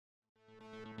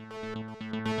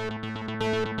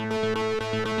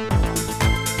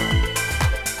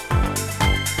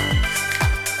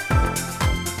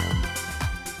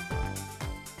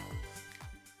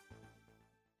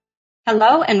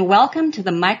Hello and welcome to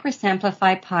the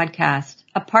Microsamplify podcast,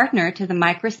 a partner to the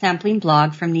microsampling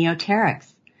blog from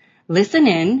Neoterix. Listen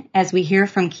in as we hear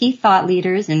from key thought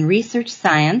leaders in research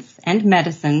science and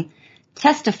medicine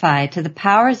testify to the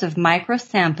powers of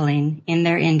microsampling in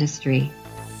their industry.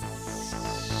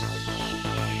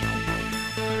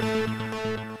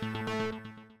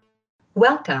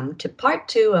 Welcome to part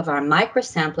 2 of our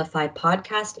Microsamplify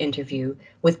podcast interview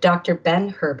with Dr. Ben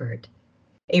Herbert,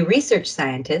 a research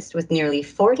scientist with nearly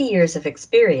 40 years of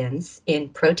experience in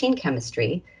protein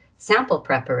chemistry, sample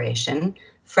preparation,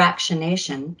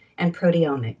 fractionation, and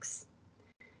proteomics.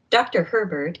 Dr.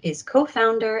 Herbert is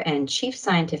co-founder and chief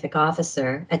scientific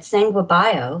officer at Sangwa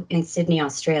Bio in Sydney,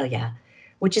 Australia,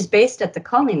 which is based at the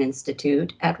Kolling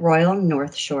Institute at Royal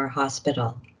North Shore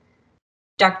Hospital.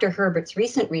 Dr. Herbert's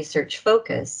recent research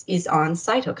focus is on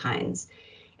cytokines,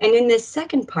 and in this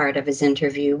second part of his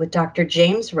interview with Dr.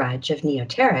 James Rudge of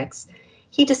Neoterix,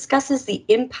 he discusses the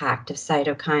impact of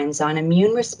cytokines on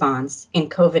immune response in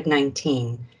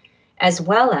COVID-19, as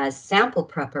well as sample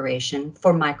preparation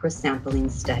for microsampling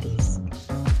studies.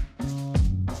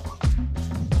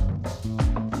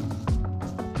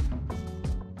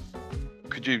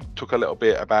 Could you talk a little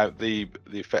bit about the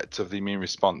effects of the immune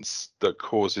response that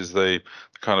causes the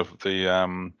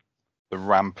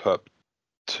ramp up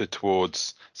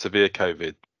towards severe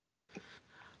COVID?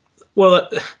 Well,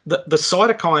 the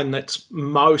cytokine that's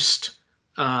most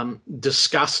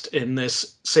discussed in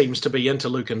this seems to be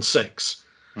interleukin-6.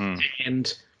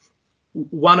 And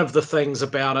one of the things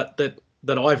about it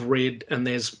that I've read, and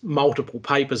there's multiple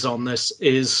papers on this,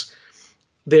 is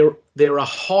there are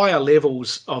higher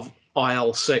levels of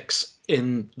IL-6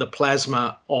 in the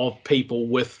plasma of people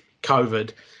with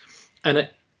COVID, and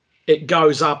it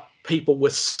goes up. People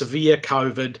with severe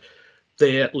COVID,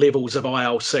 their levels of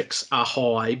IL-6 are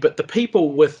high, but the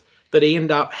people that end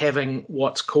up having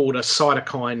what's called a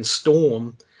cytokine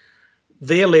storm,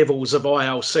 their levels of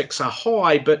IL-6 are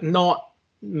high, but not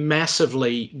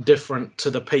massively different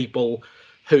to the people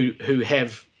who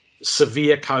have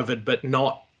severe COVID but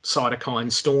not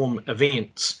cytokine storm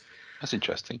events. That's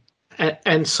interesting.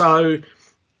 And so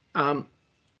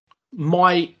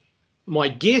my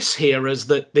guess here is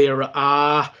that there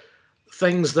are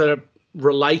things that are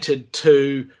related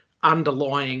to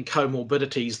underlying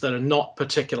comorbidities that are not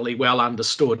particularly well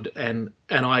understood. And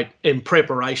I, in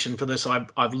preparation for this,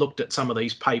 I've looked at some of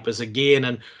these papers again,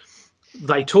 and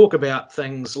they talk about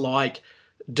things like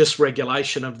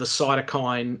dysregulation of the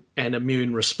cytokine and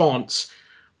immune response,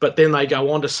 but then they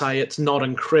go on to say it's not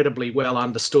incredibly well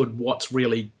understood what's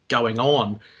really going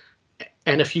on.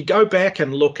 And if you go back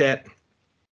and look at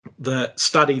the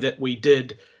study that we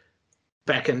did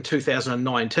back in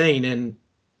 2019 in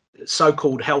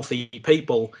so-called healthy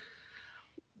people,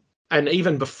 and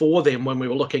even before then when we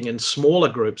were looking in smaller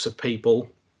groups of people,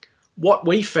 what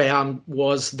we found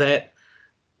was that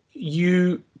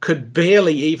you could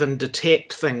barely even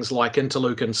detect things like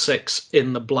interleukin-6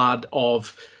 in the blood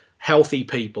of healthy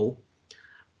people.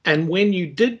 And when you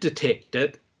did detect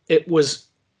it, it was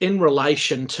in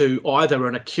relation to either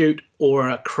an acute or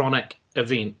a chronic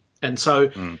event. And so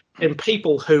in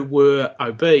people who were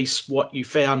obese, what you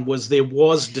found was there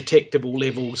was detectable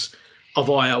levels of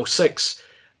IL-6.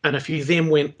 And if you then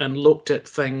went and looked at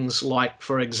things like,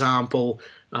 for example,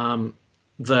 the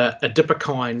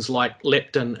adipokines like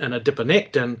leptin and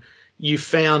adiponectin, you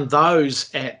found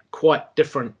those at quite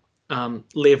different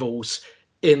levels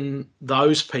in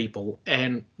those people.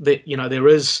 And that,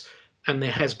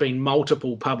 there has been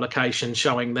multiple publications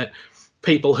showing that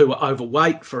people who are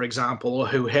overweight, for example, or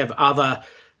who have other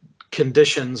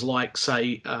conditions like,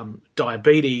 say,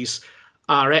 diabetes,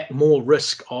 are at more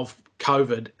risk of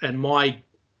COVID. And my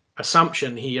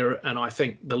assumption here, and I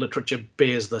think the literature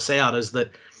bears this out, is that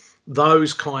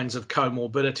those kinds of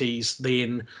comorbidities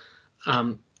then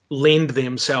lend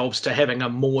themselves to having a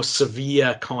more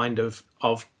severe kind of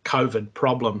COVID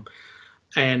problem.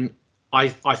 And I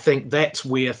think that's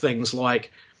where things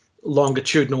like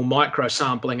longitudinal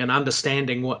microsampling and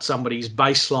understanding what somebody's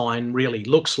baseline really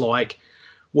looks like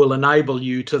will enable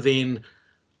you to then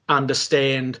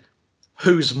understand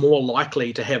who's more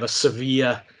likely to have a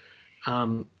severe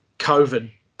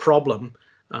COVID problem.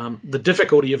 The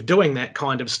difficulty of doing that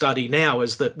kind of study now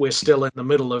is that we're still in the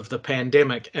middle of the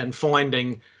pandemic, and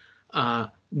finding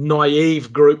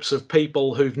naive groups of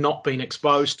people who've not been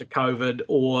exposed to COVID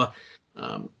or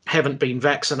haven't been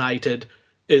vaccinated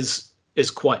is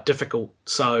quite difficult.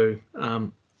 So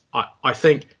I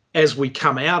think as we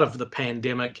come out of the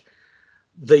pandemic,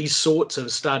 these sorts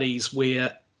of studies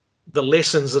where the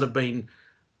lessons that have been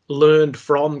learned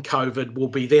from COVID will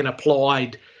be then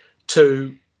applied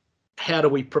to how do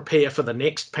we prepare for the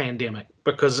next pandemic?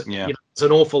 Because Yeah. there's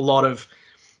an awful lot of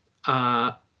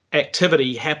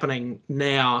activity happening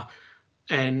now,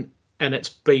 and it's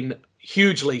been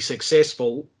hugely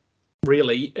successful,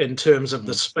 really, in terms of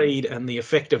the speed and the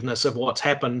effectiveness of what's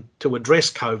happened to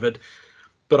address COVID.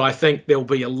 But I think there'll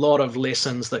be a lot of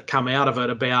lessons that come out of it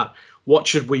about what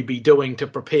should we be doing to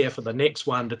prepare for the next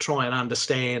one, to try and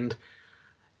understand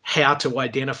how to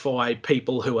identify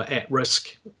people who are at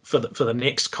risk for the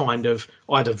next kind of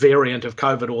either variant of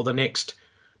COVID or the next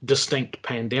distinct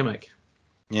pandemic.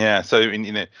 Yeah. So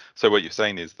so what you're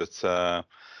saying is that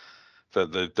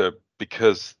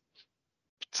because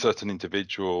certain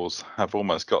individuals have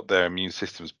almost got their immune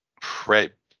systems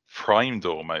primed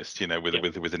almost,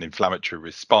 with an inflammatory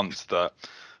response,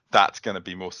 that's going to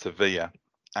be more severe.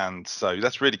 And so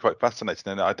that's really quite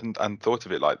fascinating, and I hadn't thought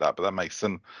of it like that, but that makes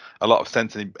a lot of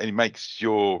sense, and it makes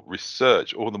your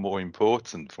research all the more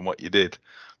important from what you did,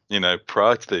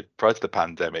 prior to the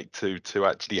pandemic, to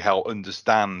actually help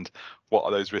understand what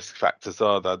are those risk factors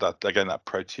are. That again, that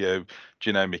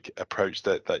proteogenomic approach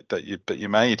that you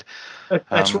made.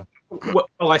 That's well,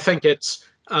 I think it's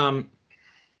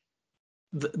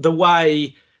the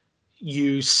way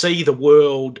you see the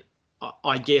world.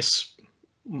 I guess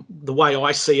the way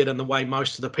I see it, and the way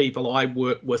most of the people I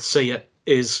work with see it,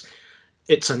 is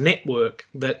it's a network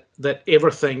that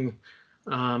everything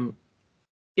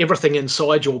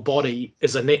inside your body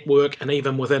is a network, and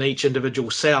even within each individual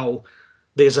cell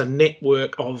there's a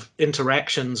network of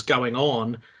interactions going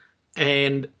on.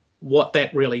 And what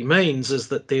that really means is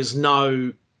that there's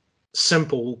no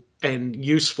simple and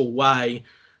useful way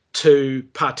to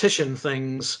partition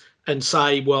things and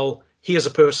say, well, here's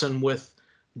a person with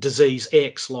disease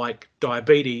X, like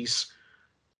diabetes,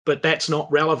 but that's not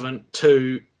relevant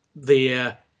to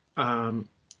their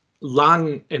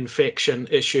lung infection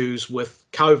issues with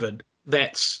COVID.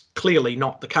 That's clearly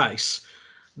not the case.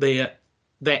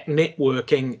 That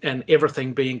networking and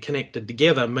everything being connected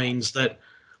together means that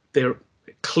there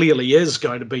clearly is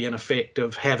going to be an effect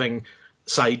of having,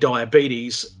 say,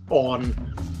 diabetes on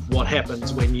what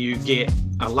happens when you get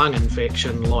a lung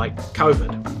infection like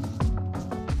COVID.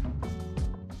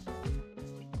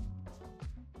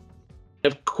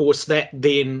 Of course, that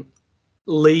then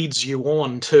leads you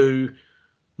on to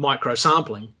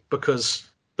microsampling, because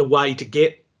the way to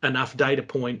get enough data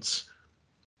points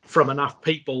from enough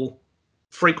people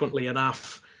frequently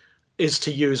enough is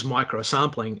to use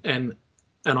microsampling. And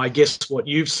I guess what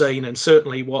you've seen, and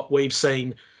certainly what we've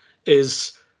seen,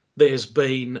 is there's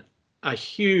been a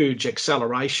huge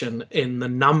acceleration in the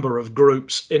number of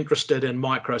groups interested in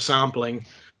microsampling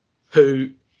who,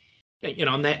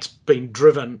 and that's been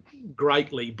driven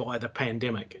greatly by the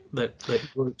pandemic, that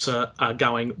groups are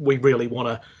going, we really want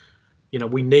to,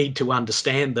 we need to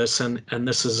understand this, and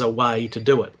this is a way to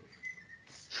do it.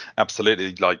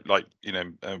 Absolutely, like what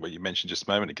you mentioned just a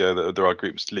moment ago, that there are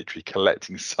groups literally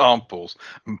collecting samples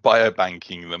and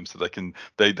biobanking them, so they can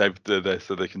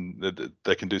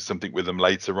do something with them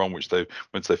later on, once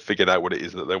they've figured out what it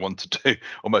is that they want to do,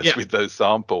 almost with those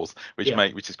samples, which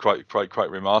is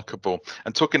quite remarkable.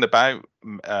 And talking about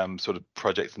sort of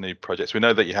new projects, we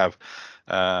know that you have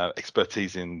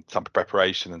expertise in sample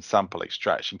preparation and sample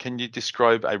extraction. Can you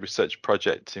describe a research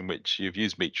project in which you've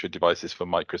used Mitra devices for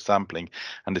microsampling,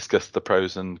 and discuss the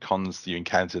pros and cons you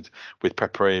encountered with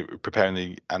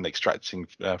preparing and extracting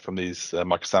from these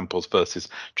microsamples versus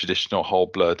traditional whole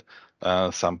blood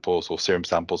samples or serum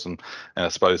samples, and I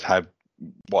suppose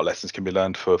what lessons can be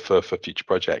learned for future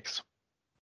projects?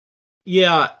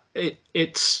 Yeah,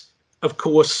 it's of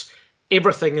course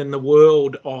everything in the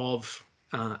world of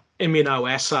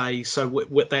immunoassays. So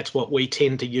that's what we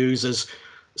tend to use as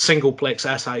singleplex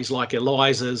assays like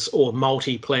ELISAs, or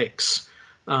multiplex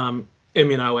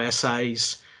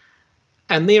immunoassays.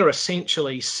 And they're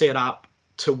essentially set up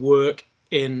to work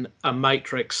in a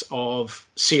matrix of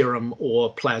serum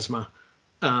or plasma,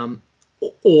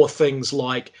 or things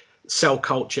like cell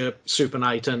culture,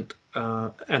 supernatant,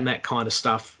 and that kind of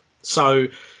stuff. So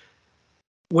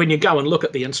when you go and look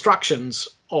at the instructions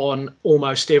on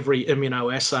almost every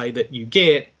immunoassay that you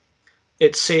get,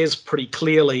 it says pretty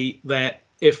clearly that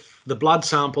if the blood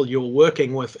sample you're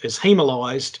working with is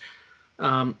hemolyzed,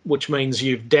 which means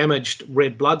you've damaged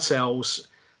red blood cells,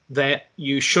 that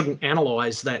you shouldn't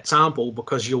analyze that sample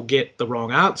because you'll get the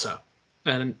wrong answer.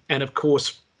 And of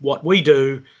course, what we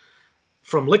do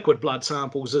from liquid blood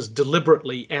samples is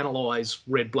deliberately analyze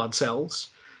red blood cells.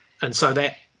 And so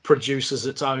that produces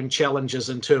its own challenges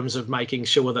in terms of making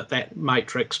sure that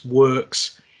matrix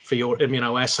works for your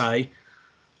immunoassay.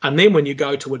 And then when you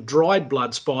go to a dried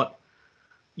blood spot,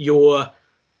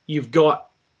 you've got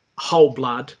whole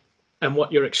blood, and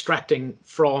what you're extracting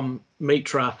from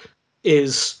Mitra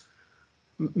is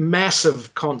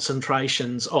massive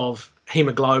concentrations of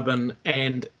hemoglobin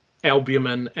and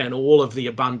albumin and all of the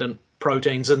abundant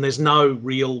proteins, and there's no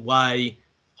real way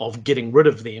of getting rid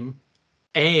of them.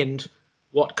 And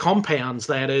what compounds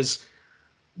that is,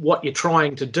 what you're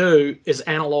trying to do is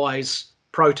analyze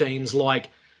proteins like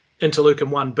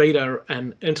interleukin-1 beta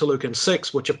and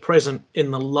interleukin-6, which are present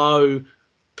in the low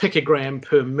picogram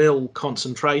per mil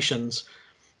concentrations.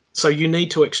 So you need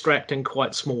to extract in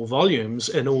quite small volumes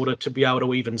in order to be able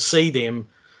to even see them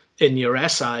in your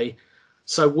assay.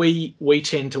 So we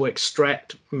tend to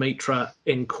extract Mitra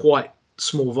in quite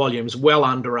small volumes, well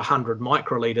under 100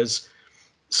 microliters.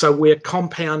 So we're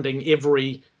compounding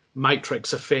every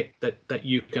matrix effect that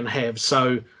you can have.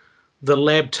 So the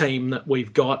lab team that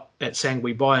we've got at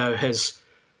Sangui Bio has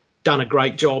done a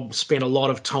great job, spent a lot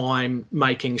of time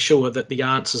making sure that the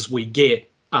answers we get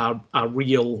are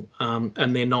real,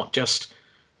 and they're not just,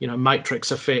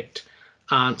 matrix effect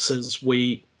answers.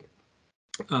 We,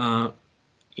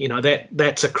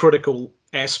 that's a critical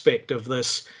aspect of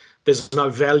this. There's no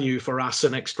value for us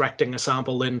in extracting a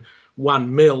sample in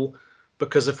 1 mil,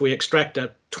 because if we extract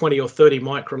a 20 or 30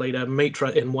 microliter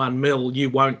Mitra in 1 mil, you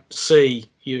won't see,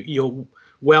 you're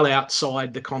well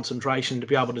outside the concentration to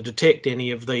be able to detect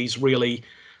any of these really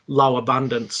low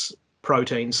abundance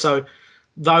proteins. So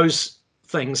those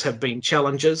things have been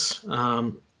challenges,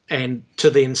 and to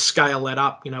then scale that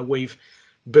up, we've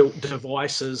built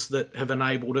devices that have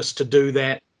enabled us to do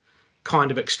that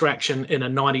kind of extraction in a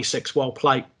 96 well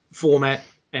plate format.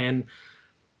 And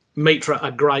Mitra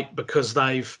are great because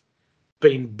they've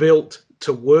been built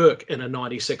to work in a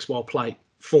 96 well plate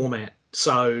format.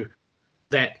 So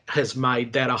that has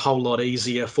made that a whole lot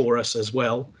easier for us as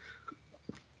well.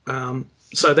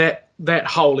 So that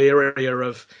whole area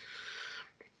of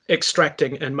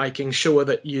extracting and making sure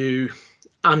that you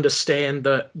understand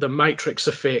the matrix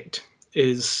effect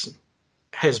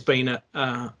has been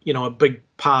a big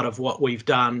part of what we've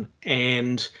done,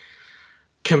 and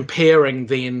comparing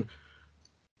then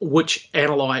which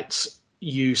analytes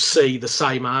you see the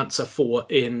same answer for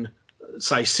in,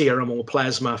 say, serum or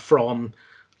plasma from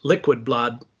liquid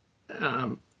blood.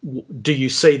 Do you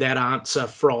see that answer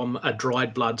from a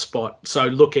dried blood spot? So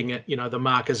looking at, the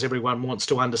markers everyone wants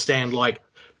to understand, like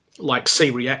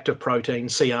C-reactive protein,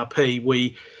 CRP,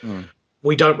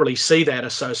 we don't really see that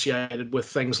associated with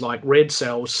things like red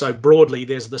cells. So broadly,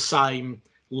 there's the same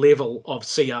level of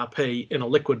CRP in a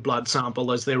liquid blood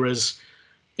sample as there is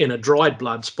in a dried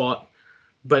blood spot,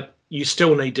 but you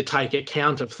still need to take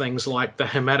account of things like the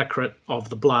hematocrit of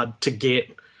the blood to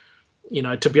get,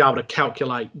 to be able to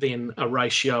calculate then a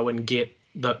ratio and get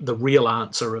the real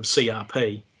answer of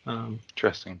CRP.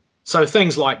 Interesting. So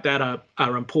things like that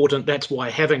are important. That's why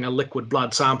having a liquid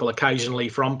blood sample occasionally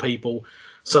from people,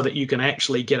 so that you can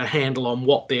actually get a handle on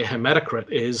what their hematocrit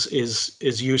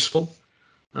is useful.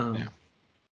 Yeah.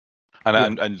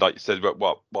 And like you said,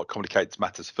 what complicates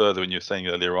matters further, and you were saying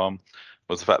earlier on,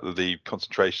 was the fact that the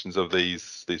concentrations of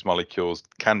these molecules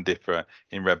can differ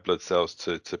in red blood cells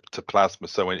to plasma.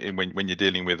 So when you're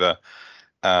dealing with a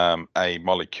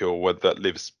molecule that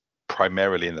lives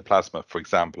primarily in the plasma, for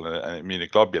example, an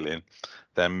immunoglobulin,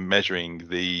 then measuring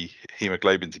the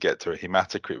hemoglobin to get to a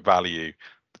hematocrit value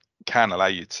can allow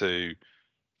you to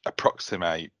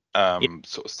approximate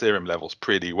sort of serum levels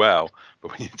pretty well.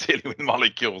 But when you're dealing with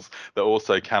molecules that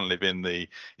also can live in the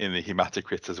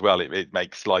hematocrit as well, it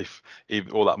makes life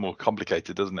even all that more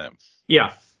complicated, doesn't it?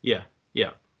 Yeah.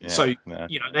 So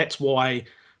that's why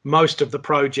most of the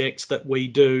projects that we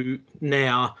do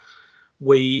now,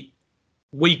 we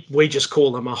just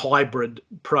call them a hybrid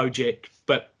project,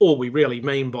 but all we really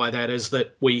mean by that is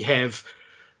that we have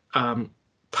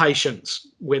patients,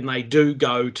 when they do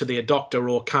go to their doctor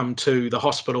or come to the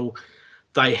hospital,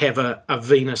 they have a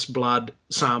venous blood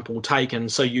sample taken.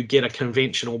 So you get a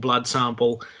conventional blood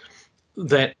sample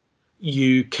that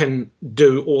you can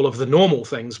do all of the normal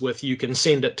things with. You can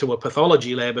send it to a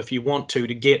pathology lab if you want to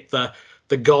get the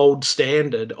gold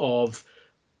standard of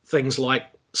things like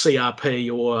CRP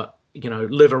or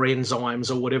liver enzymes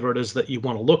or whatever it is that you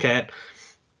want to look at.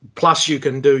 Plus you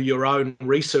can do your own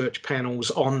research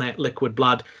panels on that liquid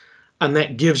blood, and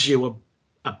that gives you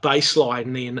a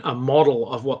baseline, then a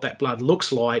model of what that blood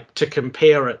looks like to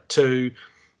compare it to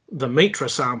the Mitra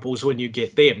samples when you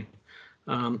get them.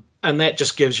 And that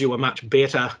just gives you a much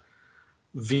better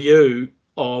view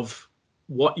of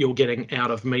what you're getting out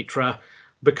of Mitra,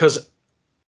 because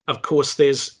of course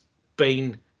there's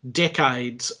been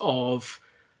decades of,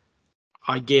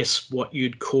 I guess, what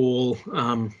you'd call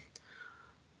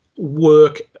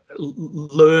work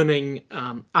learning,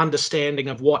 understanding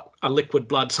of what a liquid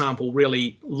blood sample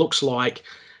really looks like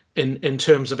in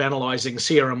terms of analysing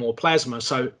serum or plasma.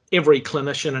 So every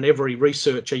clinician and every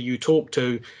researcher you talk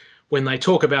to, when they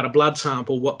talk about a blood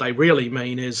sample, what they really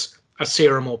mean is a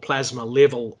serum or plasma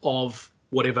level of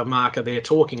whatever marker they're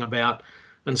talking about.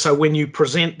 And so when you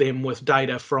present them with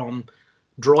data from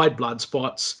dried blood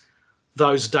spots,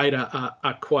 those data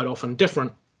are quite often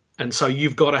different. And so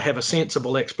you've got to have a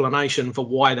sensible explanation for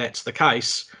why that's the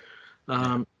case,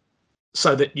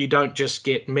 so that you don't just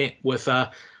get met with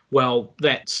a, well,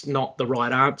 that's not the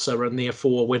right answer and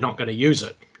therefore we're not going to use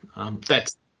it.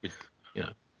 That's, you know.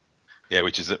 Yeah,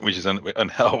 which is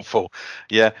unhelpful.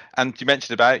 Yeah, and you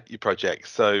mentioned about your projects.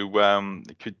 So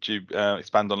could you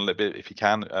expand on a little bit, if you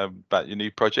can, about your new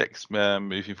projects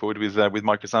moving forward with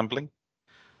microsampling?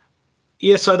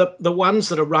 Yeah, so the ones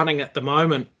that are running at the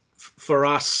moment for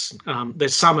us,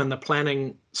 there's some in the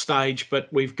planning stage, but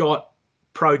we've got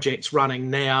projects running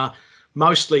now,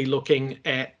 mostly looking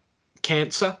at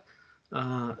cancer.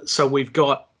 So we've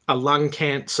got a lung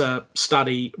cancer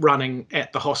study running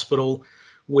at the hospital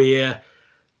where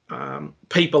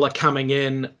people are coming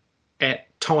in at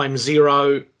time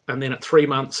 0 and then at 3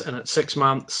 months and at 6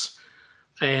 months,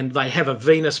 and they have a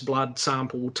venous blood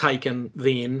sample taken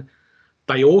then.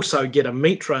 They also get a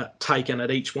metra taken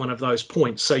at each one of those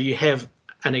points. So you have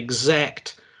an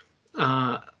exact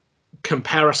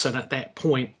comparison at that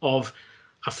point of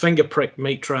a finger prick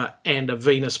metra and a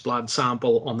venous blood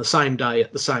sample on the same day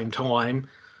at the same time.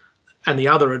 And the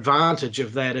other advantage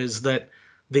of that is that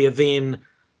they're then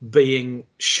being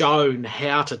shown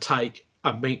how to take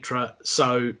a metra.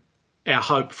 So our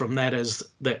hope from that is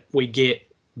that we get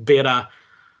better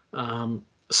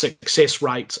success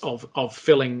rates of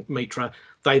filling metra.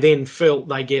 They then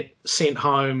they get sent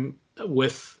home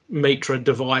with metra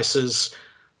devices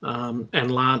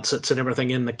and lancets and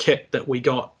everything in the kit that we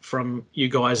got from you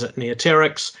guys at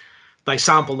Neoterics. They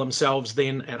sample themselves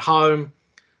then at home.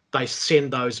 They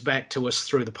send those back to us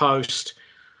through the post,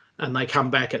 and they come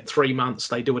back at 3 months.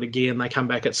 They do it again. They come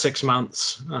back at 6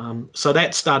 months. So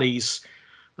that study's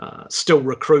still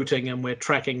recruiting, and we're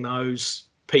tracking those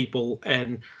people.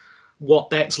 And what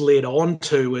that's led on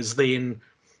to is then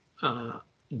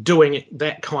doing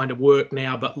that kind of work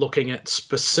now, but looking at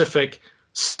specific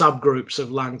subgroups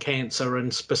of lung cancer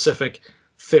and specific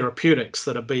therapeutics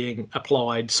that are being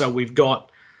applied. So we've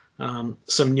got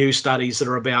some new studies that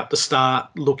are about to start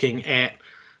looking at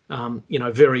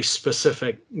very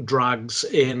specific drugs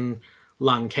in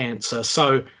lung cancer.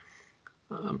 So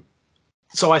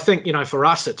I think, for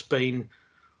us, it's been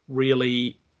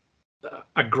really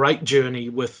a great journey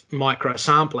with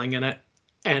microsampling,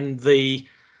 and the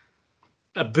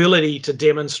ability to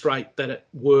demonstrate that it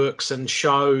works and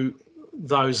show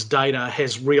those data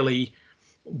has really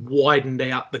widened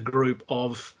out the group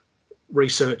of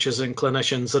researchers and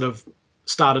clinicians that have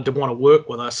started to want to work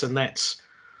with us. And that's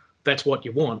what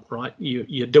you want, right?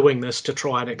 You're doing this to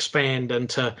try and expand and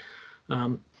to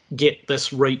get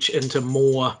this reach into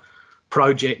more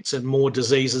projects and more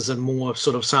diseases and more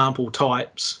sort of sample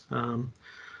types.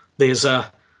 There's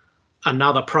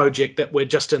another project that we're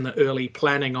just in the early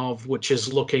planning of, which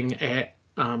is looking at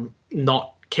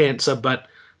not cancer, but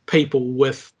people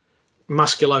with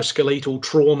musculoskeletal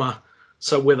trauma.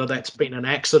 So whether that's been an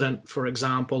accident, for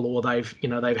example, or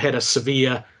they've had a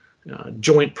severe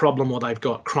joint problem, or they've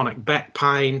got chronic back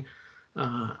pain,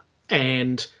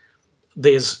 and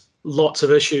there's lots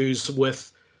of issues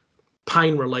with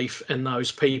pain relief in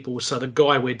those people. So the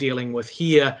guy we're dealing with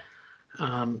here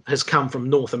has come from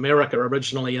North America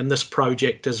originally, and this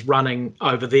project is running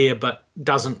over there but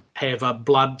doesn't have a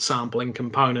blood sampling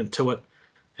component to it.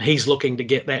 He's looking to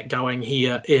get that going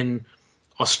here in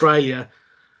Australia,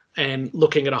 and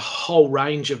looking at a whole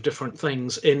range of different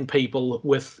things in people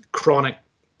with chronic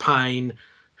pain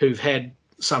who've had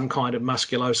some kind of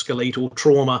musculoskeletal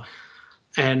trauma.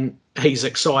 And he's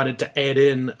excited to add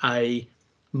in a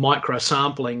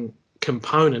microsampling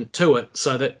component to it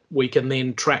so that we can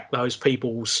then track those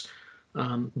people's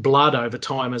blood over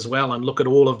time as well, and look at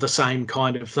all of the same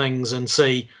kind of things and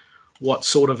see what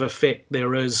sort of effect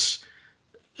there is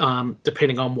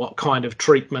depending on what kind of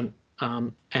treatment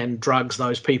and drugs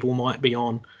those people might be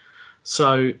on.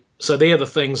 So they're the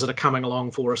things that are coming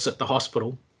along for us at the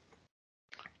hospital.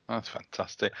 That's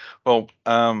fantastic. Well,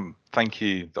 thank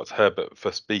you, Dr. Herbert,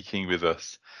 for speaking with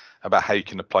us about how you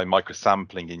can apply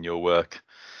microsampling in your work.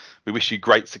 We wish you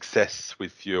great success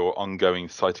with your ongoing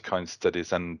cytokine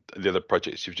studies and the other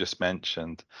projects you've just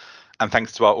mentioned. And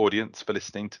thanks to our audience for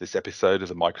listening to this episode of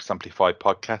the Microsamplified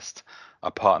podcast,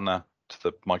 our partner to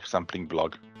the microsampling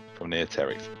blog from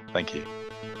Neoterics. Thank you.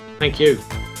 Thank you.